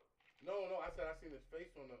video. No, I said I seen his face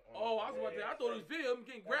on the. Oh, I was about to. I thought it was video. Him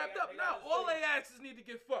getting grabbed up. Now all they asses need to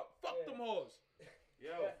get fucked. Fuck them hoes.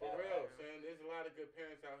 Yo, for real, son. There's a lot of good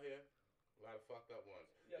parents out here. A lot of fucked up ones.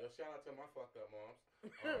 Yo, shout out to my fucked up moms.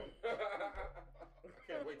 I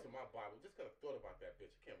can't wait till my Bible. Just kind of thought about that bitch.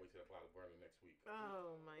 I can't wait till the Bible burning next week.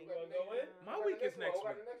 Oh my You gonna go in? My week is next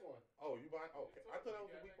week. Oh, you buying? Oh, okay. I thought that was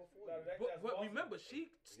the week before. No, you. But remember, she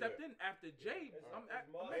stepped in after Jay.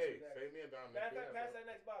 Hey, say me and Dominic. Pass that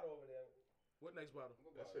next bottle over there. What next bottle?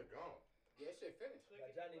 That shit gone. Yeah, that shit finished.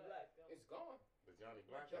 Got Johnny Black. It's gone. The Johnny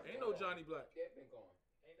Black. Ain't no Johnny Black. Yeah, it been gone.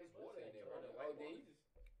 There's water in there running. Oh, then you just.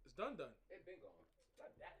 It's done. It been gone.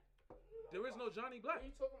 There is no Johnny Black. What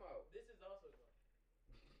are you talking about? This is also gone.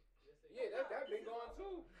 Yeah, that been gone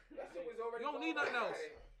too. That shit was already. You don't gone. need nothing else.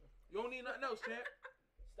 You don't need nothing else, champ.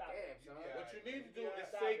 Stop Damn, it. son. What you need to do is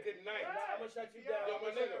Stop say it. goodnight. I'm gonna shut you down. Yo, my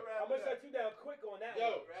nigga. I'm gonna shut you down quick on that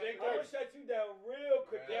Yo, one. Jay I'm gonna 30. shut you down real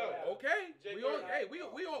quick. Yo, on that one. Okay. Jay We on. Dirty. Hey, we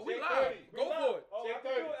Jay live. Dirty. Go for it. Oh, Jay I can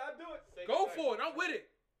do 30. it. I'll do it. Say Go goodnight. for it. I'm with it.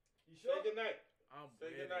 You Say sure? goodnight. I'm Say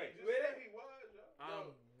with goodnight. it. Just With said it? he was, yo. I'm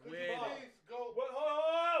Could with you it. please go? What? Hold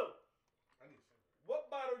on. I need some. What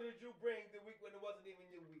bottle did you bring the week when it wasn't even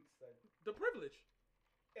your week, son? The privilege.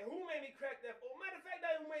 And who made me crack that? Oh, matter of fact,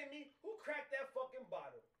 not who made me. Who cracked that fucking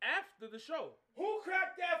bottle? After the show, Who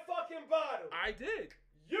cracked that fucking bottle? I did.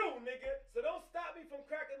 You, nigga. So don't stop me from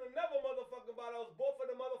cracking another motherfucking bottle. I was bought for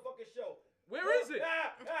the motherfucking show. Where is it?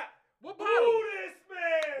 What Boo bottle? this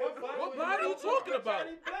man. What bottle What you bottle you talking about?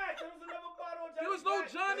 Johnny Black. There was another bottle of Johnny There was no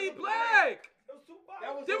Black. Johnny There was Black. There was two That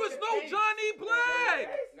bottles. There was in no the case. Johnny Black.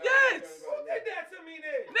 No, Yes. Who did that to me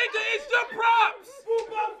then? Nigga, it's your props. Boo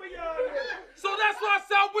both of y'all then. So that's why I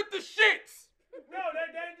sound with the shits. No, that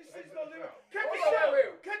the shit's gonna leave. Cut the Hold on, show.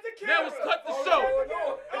 wait. Cut the Now camera. let's cut the Hold show. on, hold on.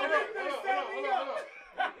 Hold on, And hold then on, set hold me on, hold up.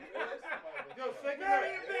 on. Yo, say Very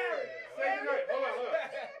goodnight. embarrassed. Say goodnight. Hold on.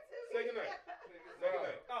 Say goodnight. Say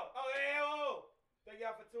goodnight. Thank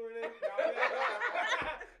y'all for tuning in.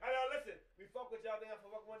 I know, listen, we fuck with y'all. Thank y'all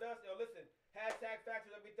for fucking with us. Yo, listen, hashtag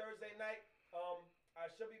Factors every Thursday night. I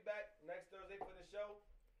should be back next Thursday for the show.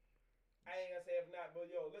 I ain't gonna say if not, but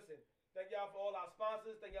yo, listen, thank y'all for all our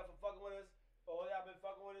sponsors. Thank y'all for fucking with us. For all y'all been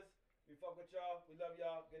fucking with us. We fuck with y'all. We love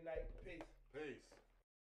y'all. Good night. Peace. Peace.